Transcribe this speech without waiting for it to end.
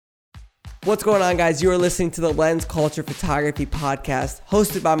What's going on, guys? You are listening to the Lens Culture Photography Podcast,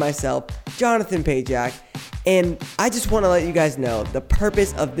 hosted by myself, Jonathan Pajak. And I just want to let you guys know the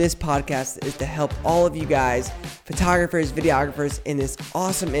purpose of this podcast is to help all of you guys, photographers, videographers in this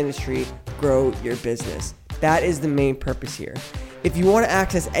awesome industry, grow your business. That is the main purpose here. If you want to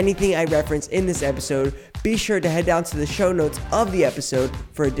access anything I reference in this episode, be sure to head down to the show notes of the episode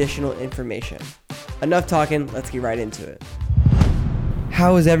for additional information. Enough talking, let's get right into it.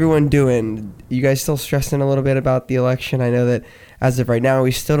 How is everyone doing? You guys still stressing a little bit about the election? I know that as of right now,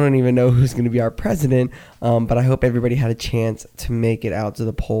 we still don't even know who's going to be our president, but I hope everybody had a chance to make it out to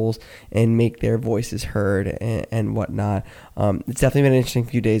the polls and make their voices heard and whatnot. It's definitely been an interesting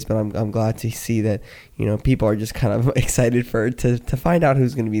few days, but I'm glad to see that, you know, people are just kind of excited to find out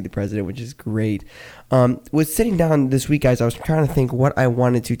who's going to be the president, which is great. With sitting down this week, guys, I was trying to think what I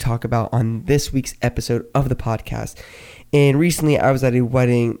wanted to talk about on this week's episode of the podcast. And recently I was at a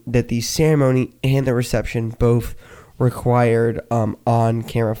wedding that the ceremony and the reception both required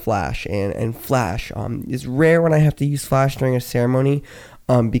on-camera flash. And flash is rare when I have to use flash during a ceremony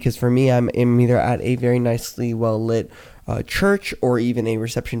because for me, I'm either at a very nicely well-lit church or even a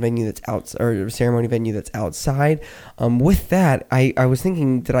reception venue that's out, or a ceremony venue that's outside. With that, I was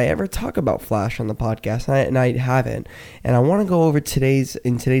thinking, did I ever talk about flash on the podcast? And I haven't. And I want to go over in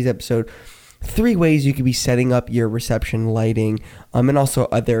today's episode 3 ways you could be setting up your reception lighting, and also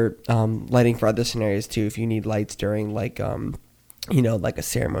other lighting for other scenarios too, if you need lights during like a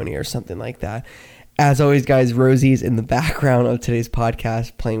ceremony or something like that. As always, guys, Rosie's in the background of today's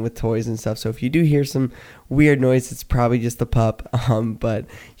podcast playing with toys and stuff. So if you do hear some weird noise, it's probably just the pup, but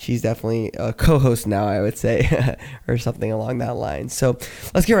she's definitely a co-host now, I would say, or something along that line. So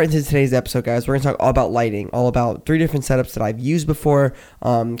let's get right into today's episode, guys. We're going to talk all about lighting, all about 3 different setups that I've used before,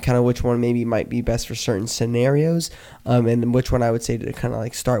 kind of which one maybe might be best for certain scenarios, and which one I would say to kind of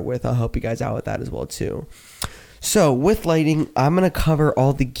like start with. I'll help you guys out with that as well too. So with lighting, I'm going to cover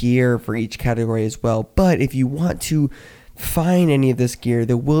all the gear for each category as well. But if you want to find any of this gear,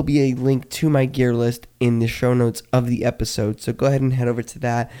 there will be a link to my gear list in the show notes of the episode. So go ahead and head over to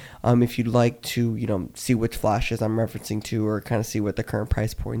that if you'd like to, see which flashes I'm referencing to, or kind of see what the current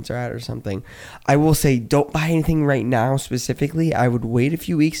price points are at or something. I will say, don't buy anything right now specifically. I would wait a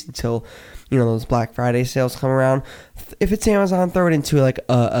few weeks until those Black Friday sales come around. If it's Amazon, throw it into like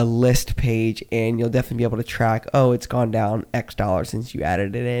a list page, and you'll definitely be able to track, it's gone down X dollars since you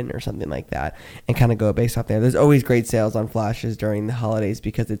added it in or something like that, and kind of go based off there. There's always great sales on flashes during the holidays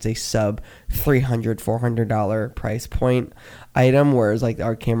because it's a sub $300, $400 price point item, whereas like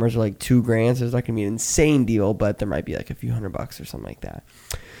our cameras are like $2,000, so it's not gonna be an insane deal, but there might be like a few $100 or something like that.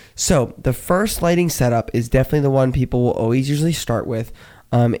 So the first lighting setup is definitely the one people will always usually start with.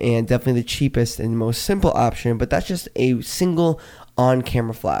 And definitely the cheapest and most simple option, but that's just a single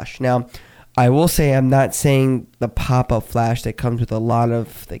on-camera flash. Now, I will say I'm not saying the pop-up flash that comes with a lot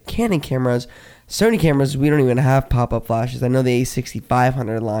of the Canon cameras. Sony cameras, we don't even have pop-up flashes. I know the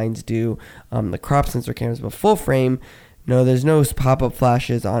A6500 lines do, the crop sensor cameras, but full frame, no, there's no pop-up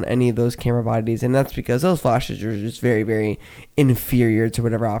flashes on any of those camera bodies, and that's because those flashes are just very, very inferior to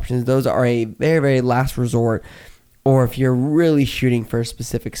whatever options. Those are a very, very last resort. Or if you're really shooting for a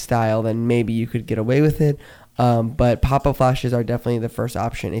specific style, then maybe you could get away with it. But pop-up flashes are definitely the first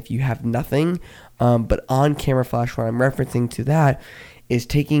option if you have nothing. But on-camera flash, what I'm referencing to that is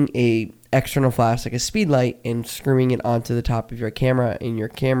taking a external flash, like a speed light, and screwing it onto the top of your camera in your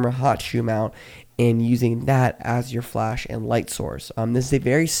camera hot shoe mount, and using that as your flash and light source. This is a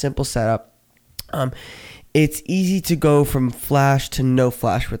very simple setup. It's easy to go from flash to no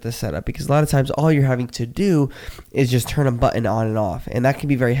flash with this setup because a lot of times all you're having to do is just turn a button on and off. And that can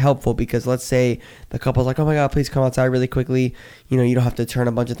be very helpful because let's say the couple's like, oh my God, please come outside really quickly. You don't have to turn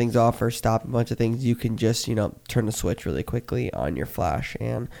a bunch of things off or stop a bunch of things. You can just, turn the switch really quickly on your flash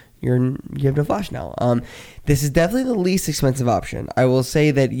and you have no flash now. This is definitely the least expensive option. I will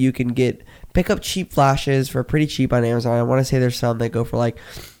say that you can pick up cheap flashes for pretty cheap on Amazon. I want to say there's some that go for like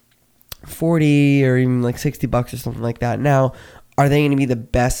 $40 or even like $60 or something like that. Now, are they going to be the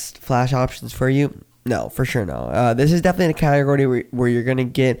best flash options for you? No, for sure no. This is definitely a category where you're going to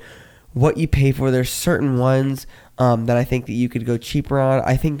get what you pay for. There's certain ones that I think that you could go cheaper on.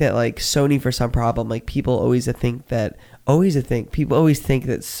 I think that like Sony, for some problem, like people always think that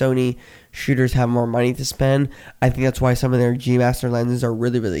Sony shooters have more money to spend. I think that's why some of their G Master lenses are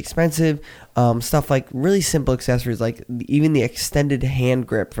really, really expensive. Stuff like really simple accessories, like even the extended hand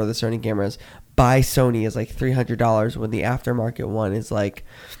grip for the Sony cameras by Sony is like $300 when the aftermarket one is like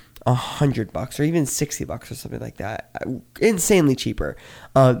 $100 or even $60 or something like that. Insanely cheaper.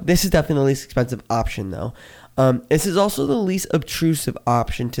 This is definitely the least expensive option though. This is also the least obtrusive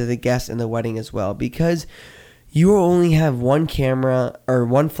option to the guests in the wedding as well, because you will only have one camera or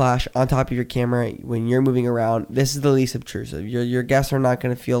one flash on top of your camera when you're moving around. This is the least obtrusive. Your guests are not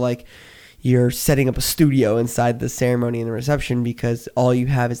going to feel like you're setting up a studio inside the ceremony and the reception, because all you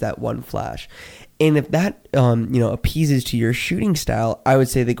have is that one flash. And if that appeases to your shooting style, I would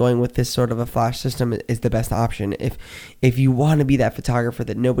say that going with this sort of a flash system is the best option. If you want to be that photographer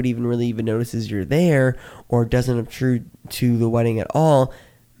that nobody even notices you're there, or doesn't obtrude to the wedding at all,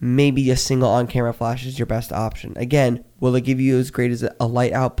 maybe a single on-camera flash is your best option. Again, will it give you as great as a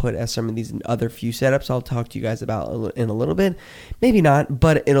light output as some of these other few setups I'll talk to you guys about in a little bit? Maybe not,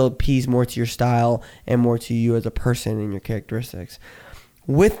 but it'll appease more to your style and more to you as a person and your characteristics.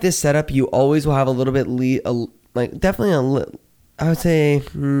 With this setup, you always will have a little bit, I would say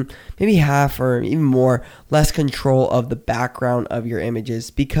maybe half or even more less control of the background of your images,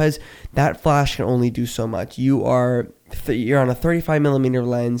 because that flash can only do so much. You're on a 35 millimeter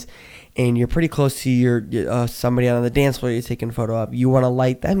lens, and you're pretty close to your somebody on the dance floor you're taking a photo of. You want to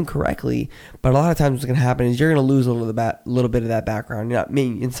light them correctly, but a lot of times what's going to happen is you're going to lose a little bit of that background.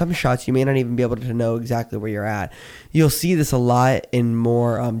 In some shots, you may not even be able to know exactly where you're at. You'll see this a lot in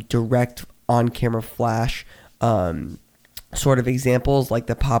more direct on-camera flash sort of examples, like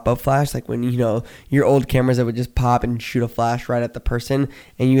the pop-up flash, like when your old cameras that would just pop and shoot a flash right at the person,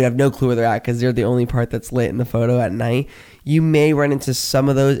 and you would have no clue where they're at because they're the only part that's lit in the photo at night. You may run into some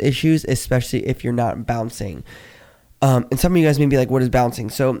of those issues, especially if you're not bouncing. And some of you guys may be like, what is bouncing?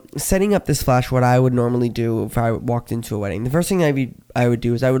 So setting up this flash, what I would normally do if I walked into a wedding, the first thing I would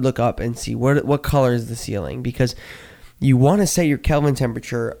do is I would look up and see what color is the ceiling, because you want to set your Kelvin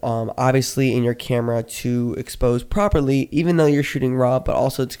temperature, obviously, in your camera to expose properly, even though you're shooting raw, but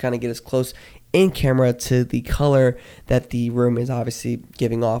also to kind of get as close in camera to the color that the room is obviously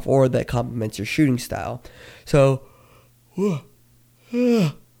giving off, or that complements your shooting style. So,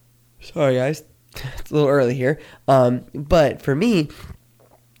 sorry guys, it's a little early here. But for me,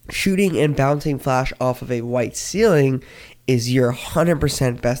 shooting and bouncing flash off of a white ceiling is your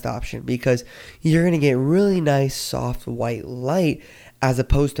 100% best option, because you're going to get really nice soft white light as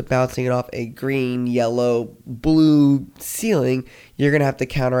opposed to bouncing it off a green, yellow, blue ceiling. You're going to have to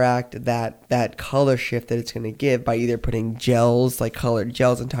counteract that color shift that it's going to give by either putting gels, like colored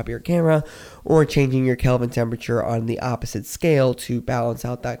gels on top of your camera, or changing your Kelvin temperature on the opposite scale to balance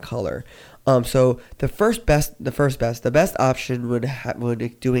out that color. So the best option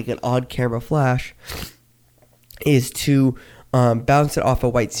would doing an on-camera flash is to bounce it off a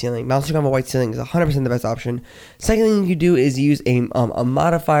white ceiling. Bouncing off a white ceiling is 100% the best option. Second thing you do is use a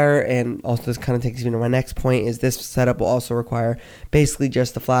modifier, and also this kind of takes me to my next point, is this setup will also require basically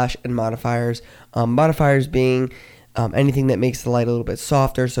just the flash and modifiers. Modifiers being anything that makes the light a little bit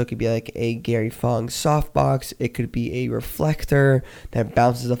softer, so it could be like a Gary Fong softbox. It could be a reflector that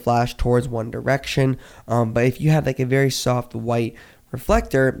bounces the flash towards one direction. But if you have like a very soft white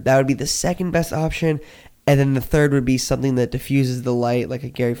reflector, that would be the second best option. And then the third would be something that diffuses the light, like a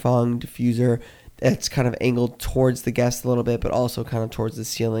Gary Fong diffuser that's kind of angled towards the guest a little bit, but also kind of towards the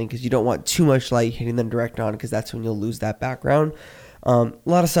ceiling, because you don't want too much light hitting them direct on, because that's when you'll lose that background. A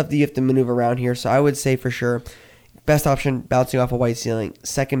lot of stuff that you have to maneuver around here. So I would say for sure, best option, bouncing off a white ceiling.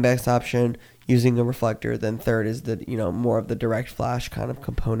 Second best option, using a reflector. Then third is the more of the direct flash kind of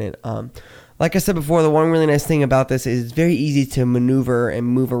component. Like I said before, the one really nice thing about this is it's very easy to maneuver and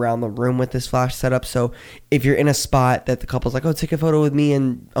move around the room with this flash setup. So if you're in a spot that the couple's like, oh, take a photo with me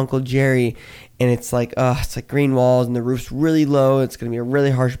and Uncle Jerry, and it's like green walls and the roof's really low, it's going to be a really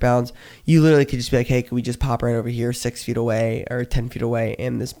harsh bounce, you literally could just be like, hey, can we just pop right over here 6 feet away or 10 feet away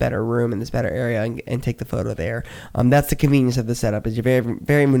in this better room, in this better area, and take the photo there. That's the convenience of the setup, is you're very,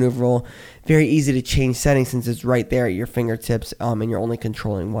 very maneuverable, very easy to change settings since it's right there at your fingertips, and you're only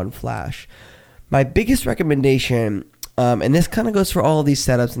controlling one flash. My biggest recommendation, and this kind of goes for all of these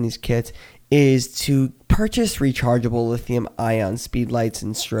setups and these kits, is to purchase rechargeable lithium-ion speed lights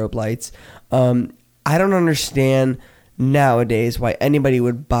and strobe lights. I don't understand nowadays why anybody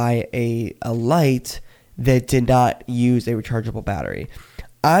would buy a light that did not use a rechargeable battery.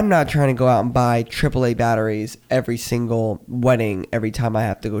 I'm not trying to go out and buy AAA batteries every single wedding, every time I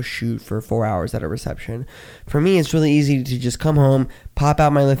have to go shoot for 4 hours at a reception. For me, it's really easy to just come home, pop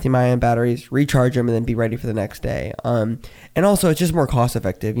out my lithium-ion batteries, recharge them, and then be ready for the next day. And also, it's just more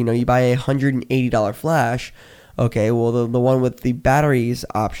cost-effective. You buy a $180 flash. Okay, well, the one with the batteries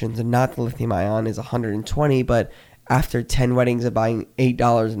options and not the lithium-ion is $120, but after 10 weddings of buying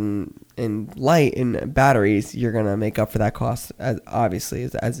 $8 in light and batteries, you're going to make up for that cost, obviously,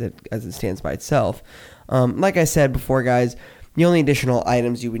 as it stands by itself. Like I said before, guys, the only additional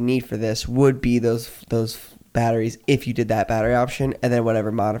items you would need for this would be those batteries if you did that battery option, and then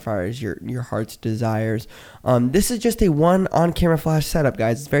whatever modifiers your heart's desires. This is just a one on-camera flash setup,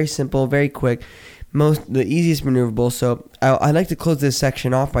 guys. It's very simple, very quick, the easiest maneuverable. So I'd like to close this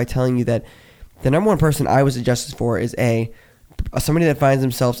section off by telling you that the number one person I would suggest this for is somebody that finds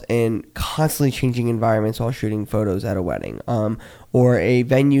themselves in constantly changing environments while shooting photos at a wedding, or a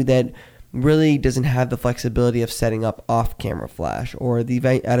venue that really doesn't have the flexibility of setting up off-camera flash, or at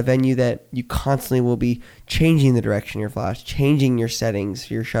a venue that you constantly will be changing the direction of your flash, changing your settings,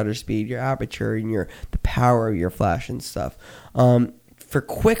 your shutter speed, your aperture, and the power of your flash and stuff. For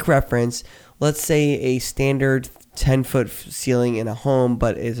quick reference, let's say a standard 10-foot ceiling in a home,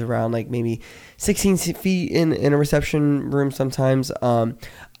 but is around like maybe 16 feet in a reception room sometimes.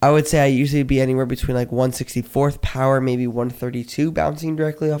 I would say I usually be anywhere between like 1/64th power, maybe 132 bouncing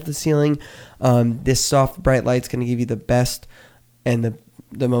directly off the ceiling. This soft bright light's going to give you the best and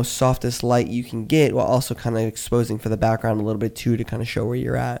the most softest light you can get, while also kind of exposing for the background a little bit too, to kind of show where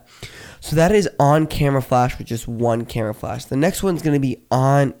you're at. So that is on camera flash with just one camera flash. The next one's going to be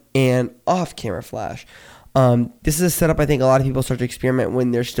on and off camera flash. This is a setup I think a lot of people start to experiment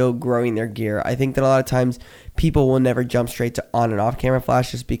when they're still growing their gear. I think that a lot of times people will never jump straight to on and off camera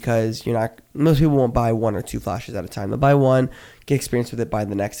flash, just because most people won't buy one or two flashes at a time. They'll buy one, get experience with it, buy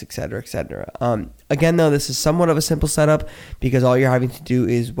the next, etc., etc. Again, though, this is somewhat of a simple setup because all you're having to do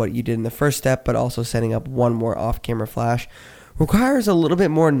is what you did in the first step, but also setting up one more off camera flash requires a little bit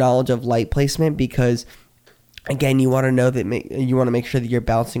more knowledge of light placement, because again, you want to know that you want to make sure that you're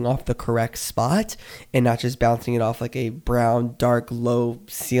bouncing off the correct spot and not just bouncing it off like a brown, dark, low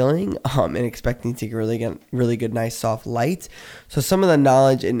ceiling, and expecting to get really good, nice, soft light. So some of the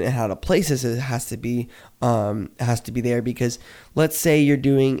knowledge in how to place this has to be there, because let's say you're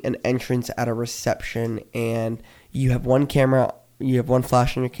doing an entrance at a reception and you have one camera, you have one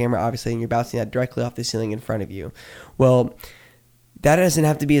flash on your camera, obviously, and you're bouncing that directly off the ceiling in front of you. Well, that doesn't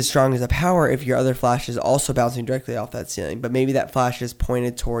have to be as strong as a power if your other flash is also bouncing directly off that ceiling. But maybe that flash is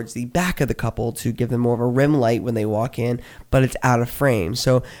pointed towards the back of the couple to give them more of a rim light when they walk in, but it's out of frame.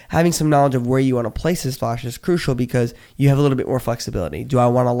 So having some knowledge of where you want to place this flash is crucial, because you have a little bit more flexibility. Do I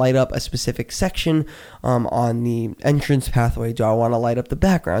want to light up a specific section on the entrance pathway? Do I want to light up the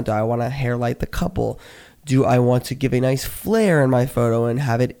background? Do I want to hair light the couple? Do I want to give a nice flare in my photo and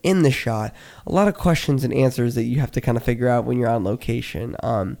have it in the shot? A lot of questions and answers that you have to kind of figure out when you're on location.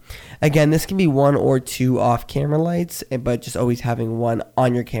 Again, this can be one or two off-camera lights, but just always having one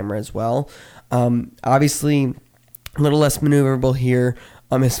on your camera as well. Obviously, a little less maneuverable here.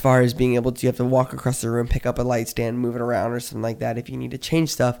 As far as being able to, you have to walk across the room, pick up a light stand, move it around or something like that if you need to change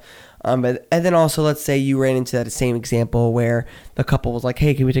stuff. And then also, let's say you ran into that same example where the couple was like,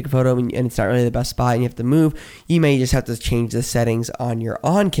 hey, can we take a photo? And it's not really the best spot and you have to move. You may just have to change the settings on your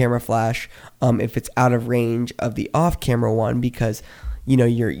on-camera flash if it's out of range of the off-camera one, because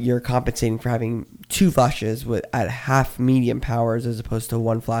you're compensating for having two flashes at half medium powers as opposed to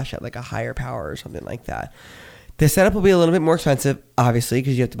one flash at like a higher power or something like that. The setup will be a little bit more expensive, obviously,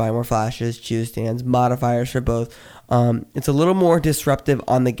 because you have to buy more flashes, choose stands, modifiers for both. It's a little more disruptive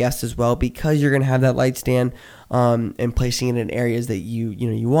on the guest as well, because you're going to have that light stand and placing it in areas that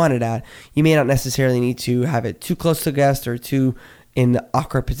you want it at. You may not necessarily need to have it too close to the guest or too in the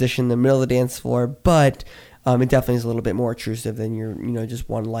awkward position in the middle of the dance floor, but it definitely is a little bit more intrusive than your just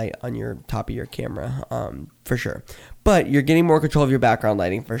one light on your top of your camera, for sure. But you're getting more control of your background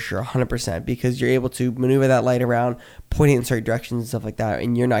lighting for sure, 100%, because you're able to maneuver that light around, point it in certain directions and stuff like that,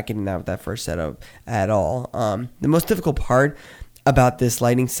 and you're not getting that with that first setup at all. The most difficult part about this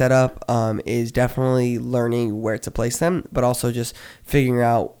lighting setup is definitely learning where to place them, but also just figuring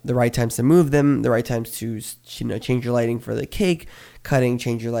out the right times to move them, the right times to change your lighting for the cake cutting,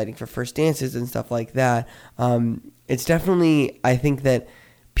 change your lighting for first dances and stuff like that. It's definitely, I think that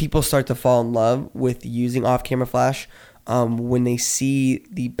people start to fall in love with using off-camera flash when they see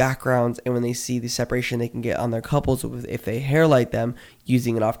the backgrounds and when they see the separation they can get on their couples if they hair light them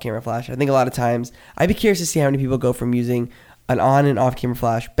using an off-camera flash. I think a lot of times, I'd be curious to see how many people go from using an on and off camera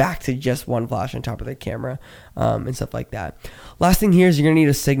flash back to just one flash on top of their camera and stuff like that. Last thing here is you're going to need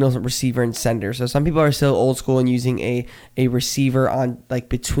a signal receiver and sender. So some people are still old school and using a receiver on like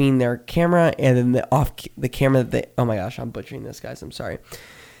between their camera and then the camera that they, oh my gosh, I'm butchering this, guys. I'm sorry.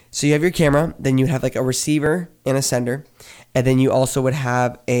 So you have your camera, then you have like a receiver and a sender, and then you also would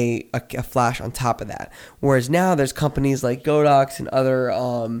have a flash on top of that. Whereas now there's companies like Godox and other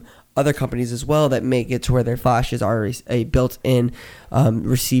other companies as well that make it to where their flashes are a built-in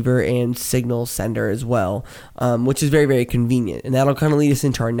receiver and signal sender as well, which is very, very convenient. And that'll kind of lead us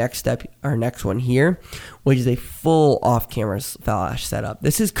into our next step, our next one here, which is a full off-camera flash setup.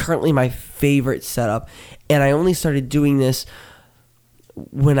 This is currently my favorite setup, and I only started doing this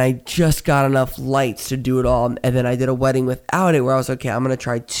when I just got enough lights to do it all. And then I did a wedding without it, where I was okay, I'm going to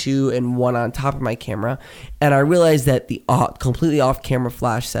try 2 and 1 on top of my camera. And I realized that the completely off camera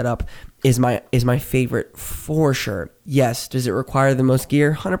flash setup is my favorite for sure. Yes, does it require the most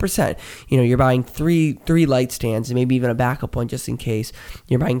gear? 100%. You're buying three light stands and maybe even a backup one just in case.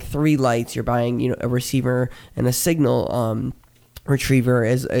 You're buying 3 lights, you're buying, a receiver and a signal retriever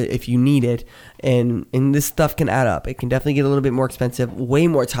as if you need it, and this stuff can add up. It can definitely get a little bit more expensive, way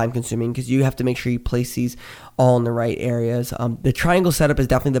more time consuming, because you have to make sure you place these all in the right areas. The triangle setup is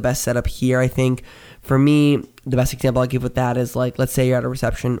definitely the best setup here. I think for me, the best example I'll give with that is, like, let's say you're at a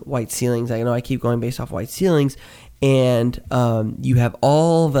reception, white ceilings. I know I keep going based off white ceilings, and you have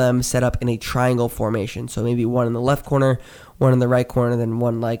all of them set up in a triangle formation. So maybe one in the left corner, one in the right corner, then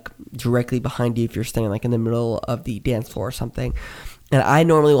one like directly behind you if you're standing like in the middle of the dance floor or something. And I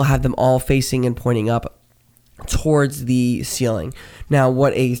normally will have them all facing and pointing up towards the ceiling. Now,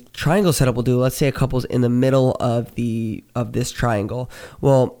 what a triangle setup will do, let's say a couple's in the middle of this triangle.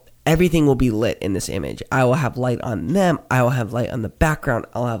 Well, everything will be lit in this image. I will have light on them. I will have light on the background.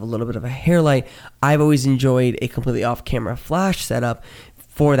 I'll have a little bit of a hair light. I've always enjoyed a completely off-camera flash setup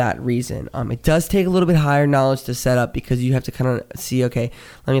for that reason. It does take a little bit higher knowledge to set up, because you have to kind of see, okay,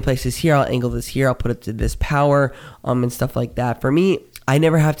 let me place this here. I'll angle this here. I'll put it to this power, and stuff like that. For me, I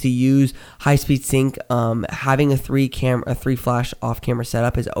never have to use high-speed sync. Having a three flash off-camera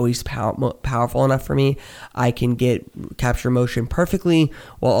setup is always powerful enough for me. I can capture motion perfectly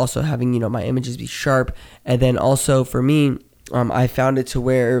while also having my images be sharp. And then also for me, I found it to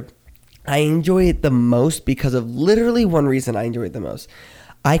where I enjoy it the most because of literally one reason I enjoy it the most.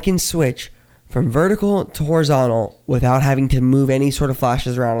 I can switch from vertical to horizontal without having to move any sort of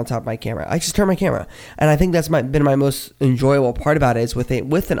flashes around on top of my camera. I just turn my camera. And I think that's been my most enjoyable part about it, is with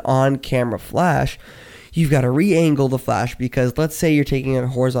an on-camera flash, you've got to re-angle the flash, because let's say you're taking a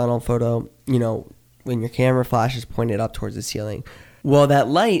horizontal photo, when your camera flash is pointed up towards the ceiling. Well, that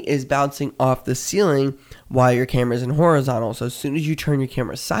light is bouncing off the ceiling while your camera is in horizontal. So as soon as you turn your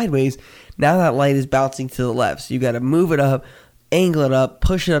camera sideways, now that light is bouncing to the left. So you got to move it up, angle it up,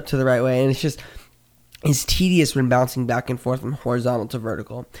 push it up to the right way, and it's tedious when bouncing back and forth from horizontal to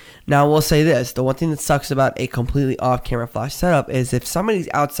vertical. Now, we'll say this. The one thing that sucks about a completely off-camera flash setup is if somebody's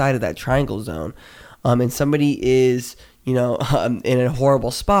outside of that triangle zone, and somebody is, in a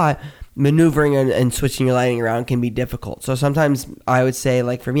horrible spot, maneuvering and switching your lighting around can be difficult. So sometimes I would say,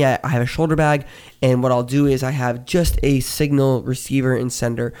 like for me, I have a shoulder bag, and what I'll do is I have just a signal receiver and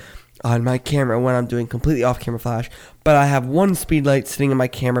sender on my camera when I'm doing completely off-camera flash, but I have one speed light sitting in my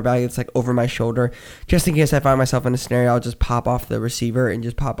camera bag that's like over my shoulder, just in case I find myself in a scenario. I'll just pop off the receiver and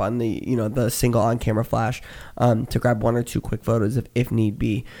just pop on the the single on-camera flash to grab 1 or 2 quick photos if need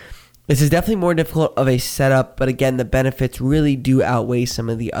be. This is definitely more difficult of a setup, but again, the benefits really do outweigh some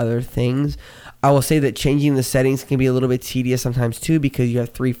of the other things. I will say that changing the settings can be a little bit tedious sometimes too, because you have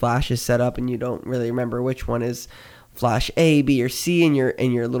 3 flashes set up and you don't really remember which one is flash A, B, or C in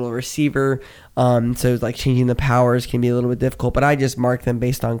your little receiver. So like changing the powers can be a little bit difficult, but I just mark them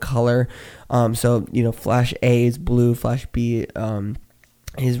based on color. So flash A is blue, flash B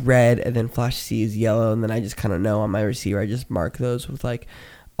is red, and then flash C is yellow, and then I just kind of know on my receiver. I just mark those with like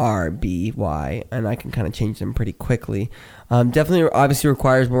R, B, Y, and I can kind of change them pretty quickly. Definitely, obviously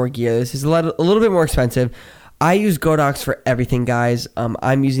requires more gear. This is a little bit more expensive. I use Godox for everything, guys.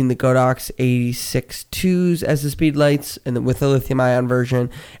 I'm using the Godox 86.2s as the speed lights, and then with the lithium-ion version,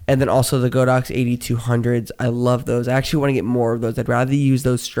 and then also the Godox 8200s. I love those. I actually want to get more of those. I'd rather use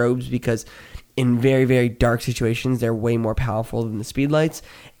those strobes because in very, very dark situations, they're way more powerful than the speed lights,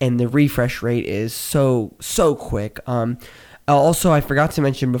 and the refresh rate is so quick. Also, I forgot to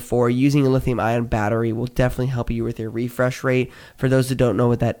mention before, using a lithium-ion battery will definitely help you with your refresh rate. For those that don't know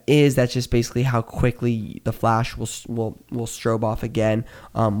what that is, that's just basically how quickly the flash will strobe off again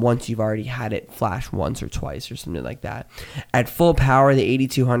once you've already had it flash once or twice or something like that. At full power, the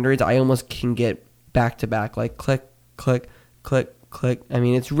 8200s, I almost can get back-to-back, like click, click, click, click. I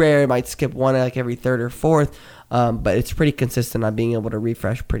mean, it's rare. It might skip one like every third or fourth, but it's pretty consistent on being able to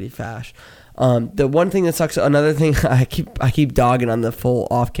refresh pretty fast. The one thing that sucks, another thing, I keep dogging on the full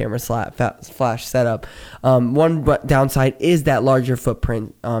off-camera flash setup. One downside is that larger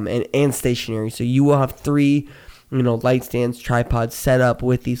footprint and stationary. So you will have 3 light stands, tripods set up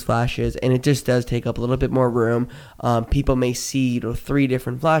with these flashes, and it just does take up a little bit more room. People may see 3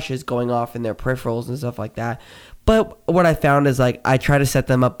 different flashes going off in their peripherals and stuff like that. But what I found is I try to set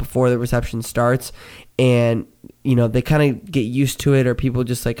them up before the reception starts, and they kind of get used to it, or people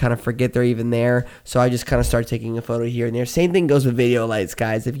just kind of forget they're even there. So I just kind of start taking a photo here and there. Same thing goes with video lights,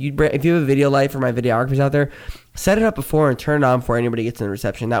 guys. If you have a video light for my videographers out there, set it up before and turn it on before anybody gets in the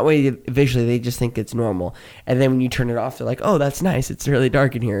reception. That way, visually, they just think it's normal. And then when you turn it off, they're like, oh, that's nice. It's really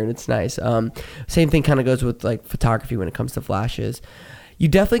dark in here, and it's nice. Same thing kind of goes with photography when it comes to flashes. You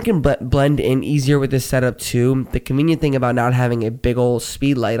definitely can blend in easier with this setup too. The convenient thing about not having a big old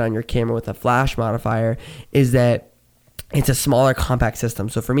speed light on your camera with a flash modifier is that it's a smaller compact system.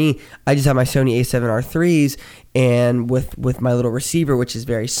 So for me, I just have my Sony a7R IIIs, and with my little receiver, which is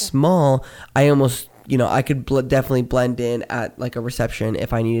very small, I almost I could definitely blend in at a reception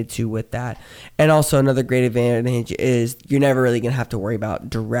if I needed to with that. And also another great advantage is you're never really going to have to worry about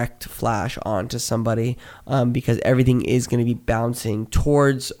direct flash onto somebody, because everything is going to be bouncing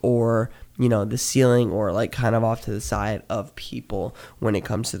towards or the ceiling or kind of off to the side of people when it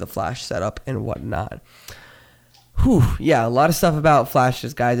comes to the flash setup and whatnot. Yeah, a lot of stuff about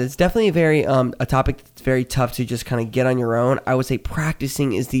flashes, guys. It's definitely a topic that's very tough to just kind of get on your own. I would say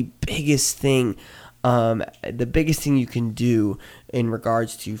practicing is the biggest thing. The biggest thing you can do in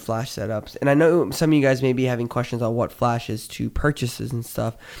regards to flash setups. And I know some of you guys may be having questions on what flashes to purchases and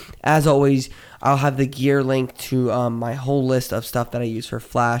stuff. As always, I'll have the gear link to my whole list of stuff that I use for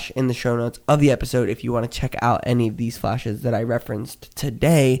flash in the show notes of the episode if you want to check out any of these flashes that I referenced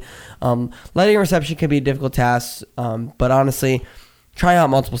today. Lighting reception can be a difficult task, but honestly, try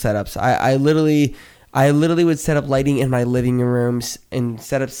out multiple setups. I literally would set up lighting in my living rooms and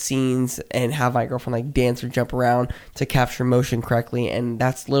set up scenes and have my girlfriend dance or jump around to capture motion correctly, and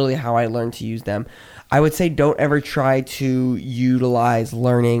that's literally how I learned to use them. I would say don't ever try to utilize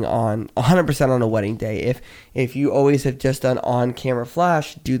learning on 100% on a wedding day. If you always have just done on-camera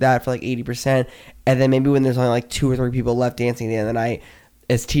flash, do that for 80%, and then maybe when there's only 2 or 3 people left dancing at the end of the night,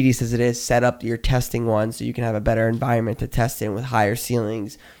 as tedious as it is, set up your testing one so you can have a better environment to test in with higher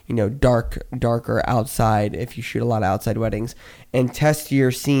ceilings, darker outside if you shoot a lot of outside weddings, and test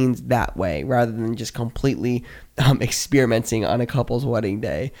your scenes that way rather than just completely experimenting on a couple's wedding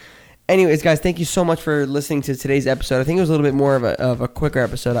day. Anyways, guys, thank you so much for listening to today's episode. I think it was a little bit more of a quicker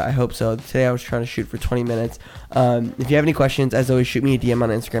episode. I hope so. Today I was trying to shoot for 20 minutes. If you have any questions, as always, shoot me a DM on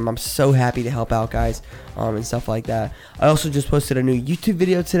Instagram. I'm so happy to help out, guys, and stuff like that. I also just posted a new YouTube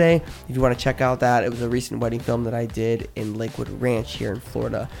video today. If you want to check out that, it was a recent wedding film that I did in Lakewood Ranch here in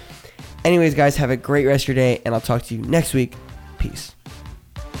Florida. Anyways, guys, have a great rest of your day, and I'll talk to you next week. Peace.